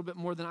knows a little bit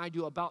more than I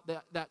do about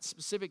that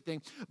specific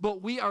thing.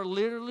 But we are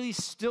literally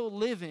still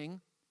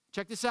living.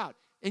 Check this out.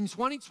 In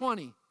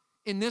 2020,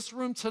 in this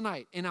room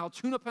tonight, in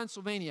Altoona,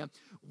 Pennsylvania,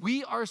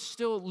 we are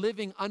still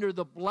living under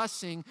the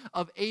blessing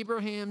of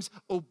Abraham's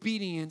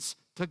obedience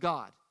to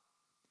God.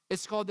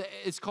 It's called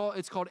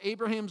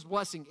Abraham's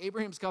blessing,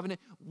 Abraham's covenant.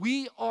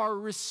 We are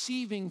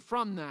receiving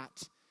from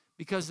that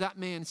because that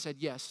man said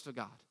yes to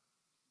God.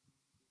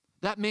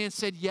 That man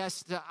said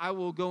yes to, I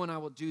will go and I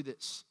will do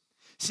this.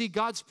 See,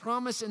 God's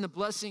promise and the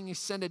blessing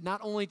extended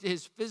not only to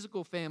his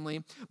physical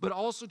family, but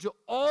also to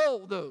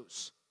all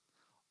those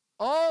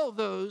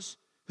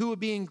who would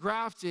be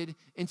engrafted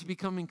into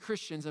becoming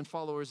Christians and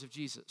followers of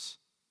Jesus.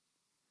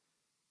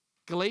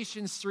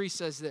 Galatians 3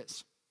 says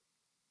this: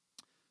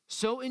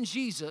 so in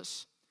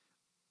Jesus,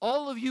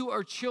 all of you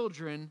are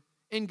children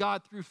in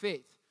God through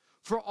faith.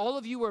 For all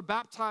of you were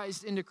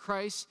baptized into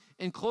Christ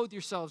and clothed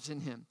yourselves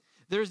in him.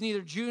 There is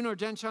neither Jew nor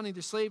Gentile,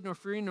 neither slave nor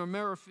free, nor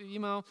male or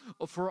female,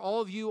 for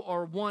all of you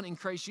are one in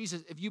Christ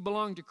Jesus. If you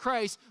belong to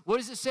Christ, what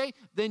does it say?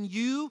 Then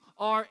you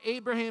are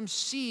Abraham's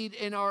seed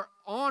and are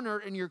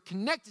honored, and you're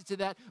connected to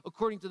that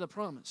according to the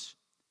promise.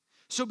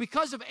 So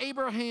because of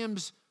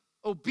Abraham's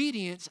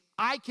obedience,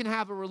 I can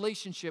have a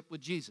relationship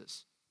with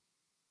Jesus.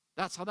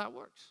 That's how that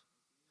works.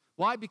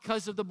 Why?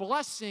 Because of the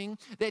blessing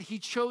that he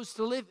chose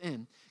to live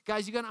in.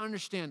 Guys, you got to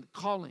understand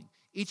calling.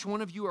 Each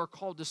one of you are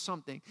called to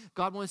something.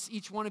 God wants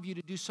each one of you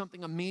to do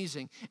something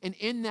amazing. And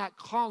in that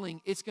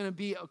calling, it's going to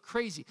be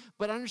crazy.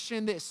 But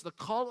understand this, the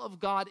call of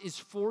God is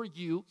for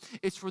you.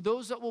 It's for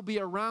those that will be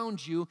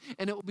around you,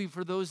 and it will be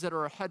for those that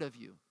are ahead of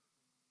you.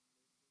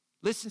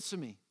 Listen to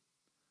me.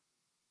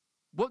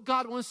 What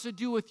God wants to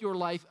do with your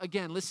life,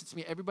 again, listen to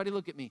me. Everybody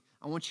look at me.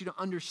 I want you to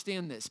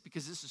understand this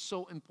because this is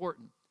so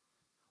important.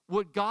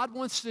 What God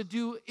wants to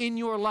do in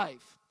your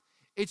life,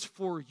 it's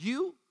for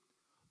you,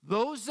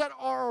 those that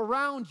are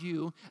around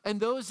you, and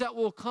those that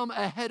will come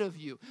ahead of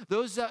you,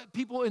 those that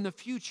people in the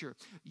future.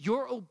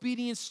 Your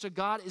obedience to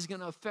God is going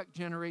to affect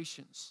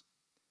generations.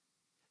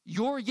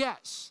 Your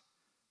yes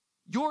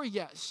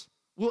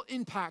will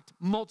impact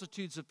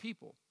multitudes of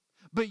people.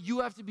 But you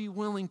have to be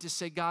willing to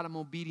say, God, I'm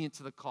obedient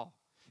to the call.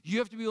 You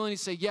have to be willing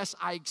to say, yes,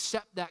 I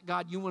accept that,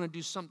 God, you want to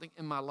do something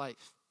in my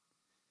life.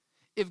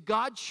 If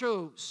God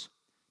chose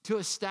to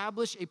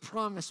establish a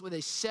promise with a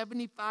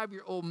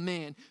 75-year-old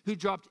man who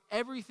dropped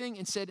everything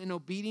and said, in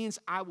obedience,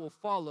 I will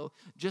follow.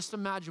 Just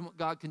imagine what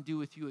God can do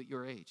with you at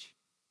your age.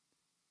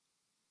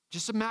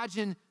 Just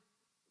imagine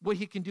what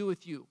he can do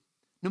with you.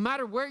 No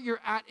matter where you're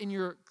at in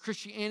your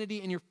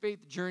Christianity and your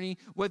faith journey,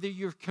 whether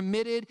you're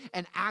committed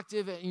and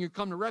active and you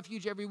come to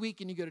Refuge every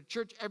week and you go to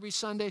church every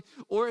Sunday,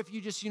 or if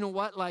you just, you know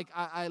what, like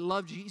I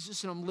love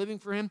Jesus and I'm living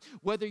for him,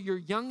 whether you're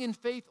young in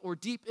faith or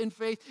deep in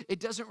faith,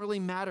 it doesn't really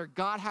matter.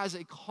 God has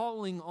a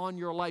calling on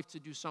your life to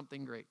do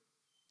something great.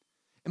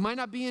 It might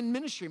not be in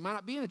ministry. It might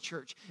not be in a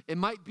church. It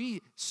might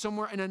be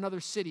somewhere in another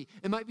city.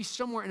 It might be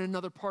somewhere in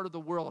another part of the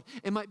world.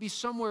 It might be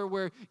somewhere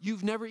where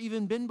you've never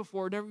even been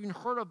before, never even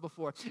heard of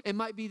before. It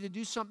might be to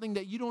do something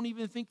that you don't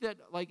even think that,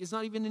 like, is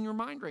not even in your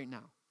mind right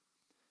now.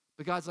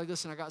 But God's like,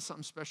 listen, I got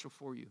something special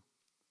for you.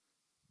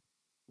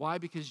 Why?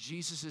 Because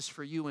Jesus is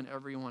for you and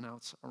everyone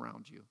else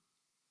around you.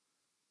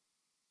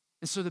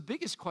 And so the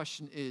biggest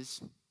question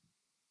is,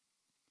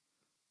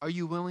 are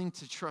you willing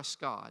to trust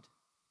God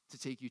to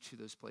take you to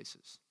those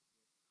places?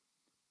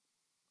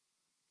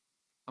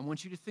 I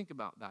want you to think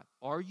about that.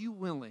 Are you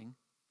willing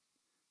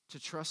to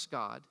trust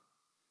God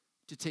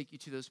to take you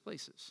to those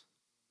places?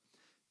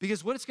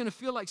 Because what it's going to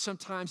feel like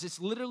sometimes,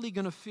 it's literally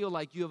going to feel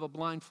like you have a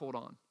blindfold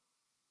on.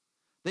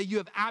 That you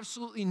have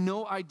absolutely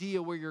no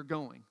idea where you're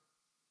going.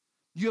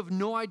 You have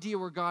no idea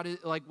where God is,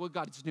 like what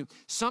God is doing.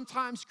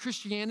 Sometimes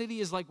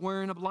Christianity is like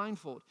wearing a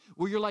blindfold,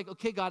 where you're like,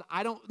 okay, God,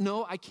 I don't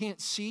know, I can't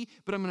see,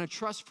 but I'm going to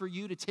trust for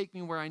you to take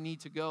me where I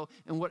need to go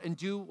and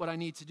do what I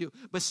need to do.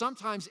 But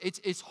sometimes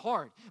it's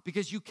hard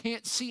because you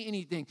can't see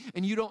anything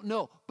and you don't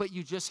know, but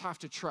you just have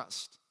to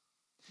trust.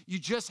 You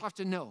just have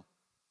to know.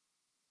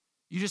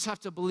 You just have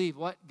to believe,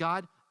 what?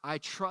 God, I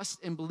trust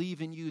and believe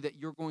in you that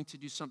you're going to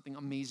do something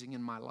amazing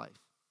in my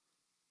life.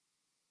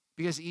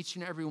 Because each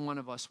and every one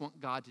of us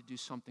want God to do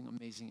something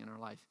amazing in our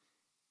life.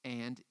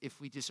 And if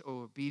we just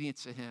are obedient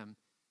to him,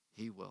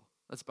 he will.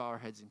 Let's bow our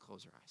heads and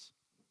close our eyes.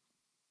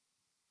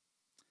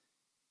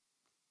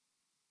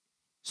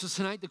 So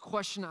tonight, the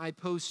question I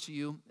pose to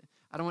you,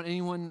 I don't want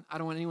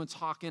anyone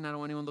talking, I don't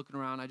want anyone looking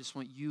around. I just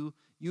want you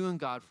and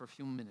God for a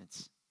few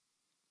minutes.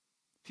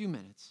 A few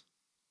minutes.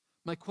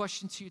 My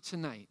question to you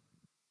tonight,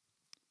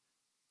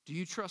 do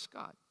you trust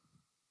God?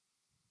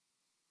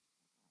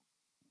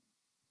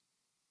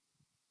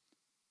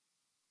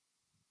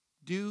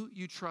 Do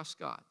you trust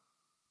God?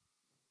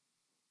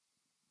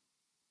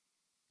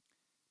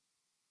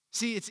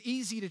 See, it's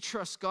easy to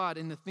trust God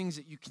in the things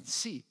that you can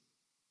see.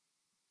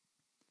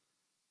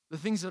 The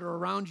things that are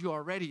around you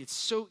already. It's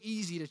so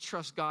easy to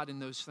trust God in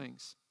those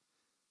things.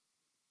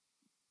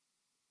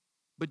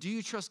 But do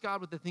you trust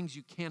God with the things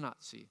you cannot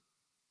see?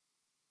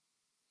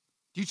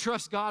 Do you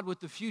trust God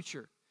with the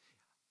future?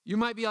 You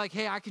might be like,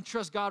 hey, I can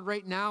trust God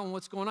right now and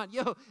what's going on.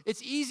 Yo,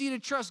 it's easy to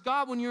trust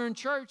God when you're in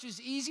church.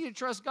 It's easy to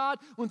trust God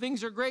when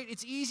things are great.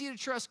 It's easy to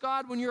trust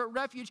God when you're at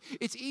Refuge.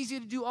 It's easy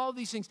to do all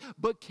these things.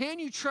 But can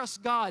you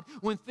trust God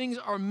when things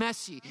are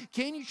messy?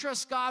 Can you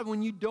trust God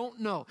when you don't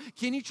know?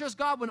 Can you trust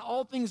God when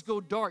all things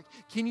go dark?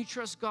 Can you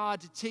trust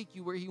God to take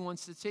you where he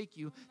wants to take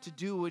you, to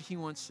do what he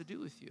wants to do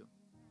with you?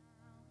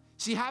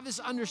 See, have this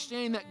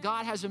understanding that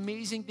God has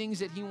amazing things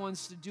that he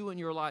wants to do in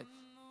your life.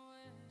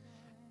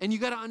 And you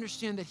got to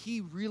understand that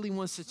he really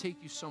wants to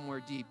take you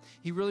somewhere deep.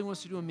 He really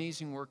wants to do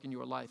amazing work in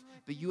your life.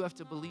 But you have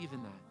to believe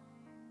in that.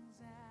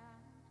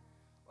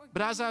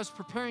 But as I was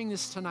preparing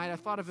this tonight, I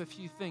thought of a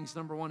few things.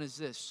 Number one is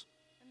this.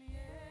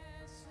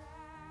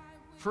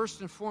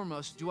 First and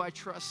foremost, do I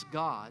trust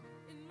God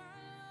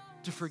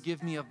to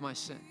forgive me of my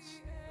sins?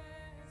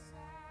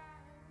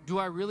 Do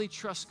I really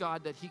trust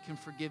God that he can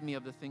forgive me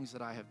of the things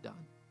that I have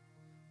done?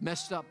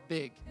 Messed up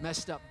big,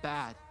 messed up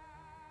bad.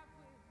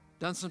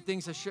 Done some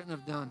things I shouldn't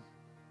have done.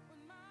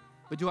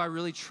 But do I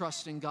really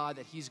trust in God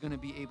that he's going to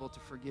be able to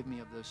forgive me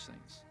of those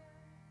things?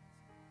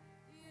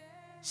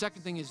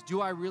 Second thing is,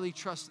 do I really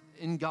trust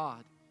in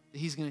God that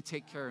he's going to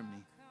take care of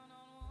me?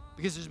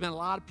 Because there's been a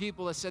lot of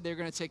people that said they're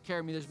going to take care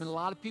of me. There's been a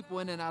lot of people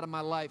in and out of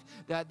my life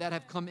that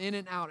have come in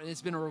and out, and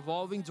it's been a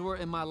revolving door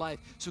in my life.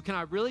 So can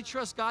I really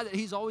trust God that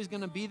he's always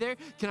going to be there?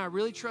 Can I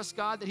really trust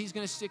God that he's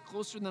going to stick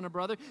closer than a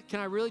brother? Can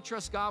I really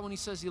trust God when he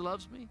says he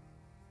loves me?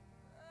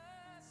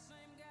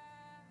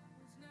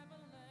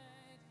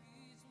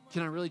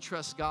 Can I really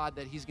trust God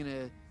that he's going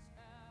to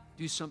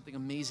do something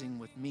amazing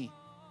with me?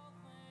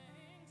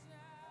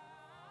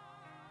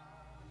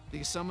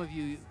 Because some of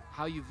you,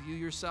 how you view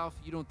yourself,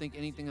 you don't think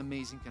anything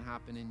amazing can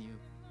happen in you.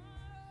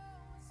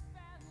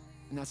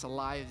 And that's a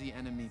lie of the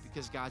enemy,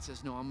 because God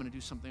says, no, I'm going to do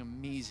something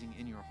amazing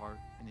in your heart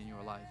and in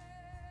your life.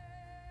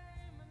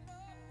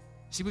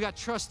 See, we got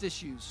trust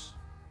issues,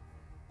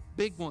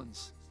 big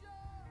ones,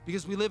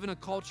 because we live in a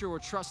culture where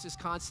trust is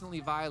constantly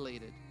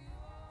violated.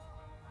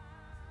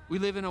 We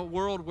live in a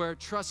world where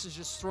trust is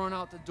just thrown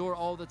out the door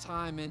all the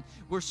time, and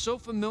we're so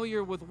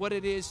familiar with what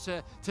it is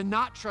to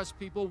not trust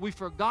people, we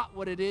forgot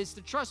what it is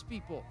to trust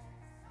people.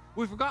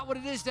 We forgot what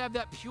it is to have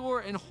that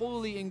pure and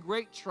holy and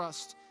great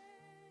trust.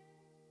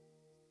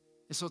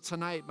 And so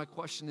tonight, my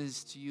question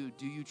is to you,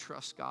 do you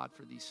trust God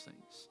for these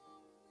things?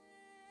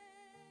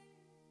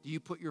 Do you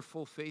put your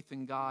full faith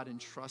in God and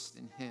trust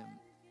in him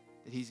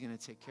that he's going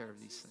to take care of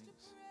these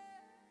things?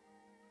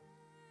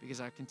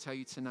 Because I can tell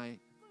you tonight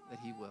that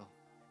he will.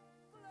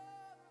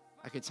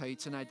 I can tell you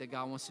tonight that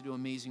God wants to do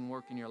amazing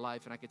work in your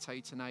life. And I can tell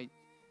you tonight,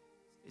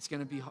 it's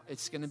going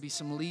to be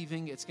some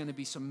leaving, it's going to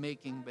be some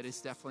making, but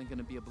it's definitely going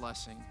to be a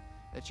blessing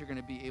that you're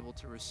going to be able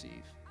to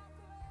receive.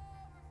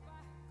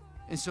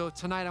 And so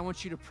tonight, I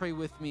want you to pray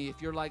with me.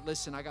 If you're like,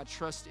 listen, I got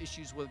trust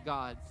issues with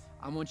God,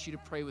 I want you to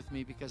pray with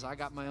me because I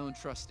got my own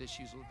trust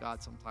issues with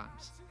God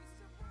sometimes.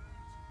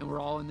 And we're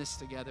all in this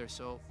together.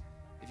 So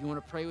if you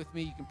want to pray with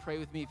me, you can pray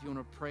with me. If you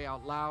want to pray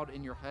out loud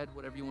in your head,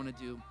 whatever you want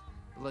to do,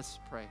 but let's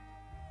pray.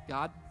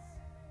 God,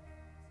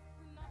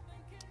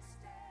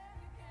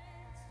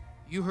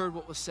 you heard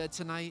what was said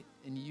tonight,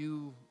 and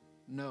you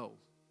know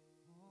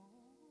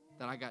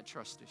that I got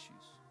trust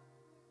issues.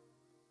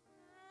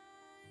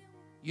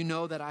 You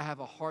know that I have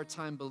a hard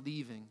time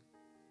believing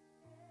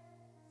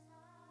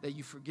that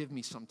you forgive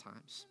me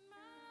sometimes.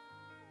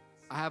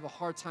 I have a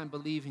hard time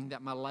believing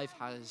that my life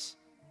has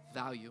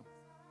value.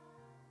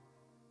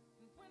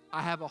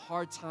 I have a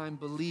hard time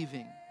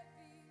believing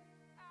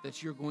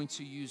that you're going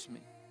to use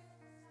me.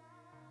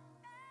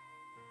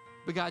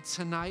 But God,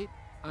 tonight,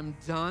 I'm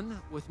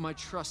done with my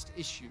trust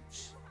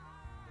issues.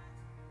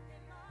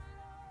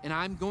 And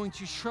I'm going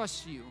to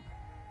trust you.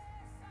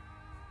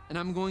 And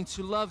I'm going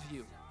to love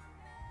you.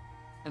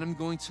 And I'm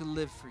going to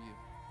live for you.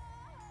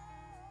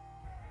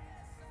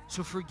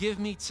 So forgive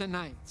me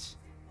tonight.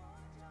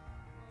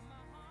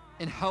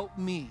 And help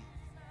me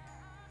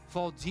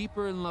fall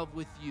deeper in love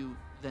with you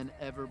than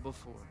ever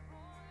before.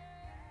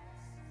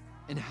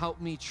 And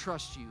help me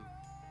trust you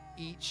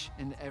each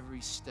and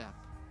every step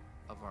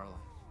of our life.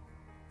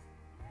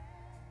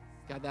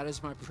 God, that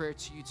is my prayer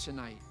to you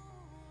tonight,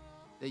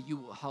 that you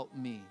will help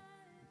me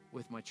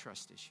with my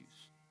trust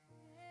issues.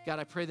 God,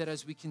 I pray that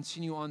as we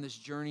continue on this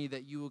journey,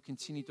 that you will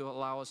continue to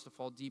allow us to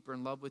fall deeper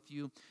in love with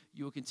you.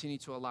 You will continue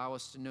to allow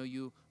us to know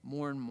you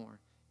more and more.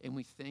 And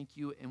we thank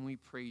you and we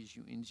praise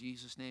you in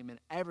Jesus' name. And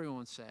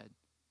everyone said,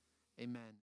 amen.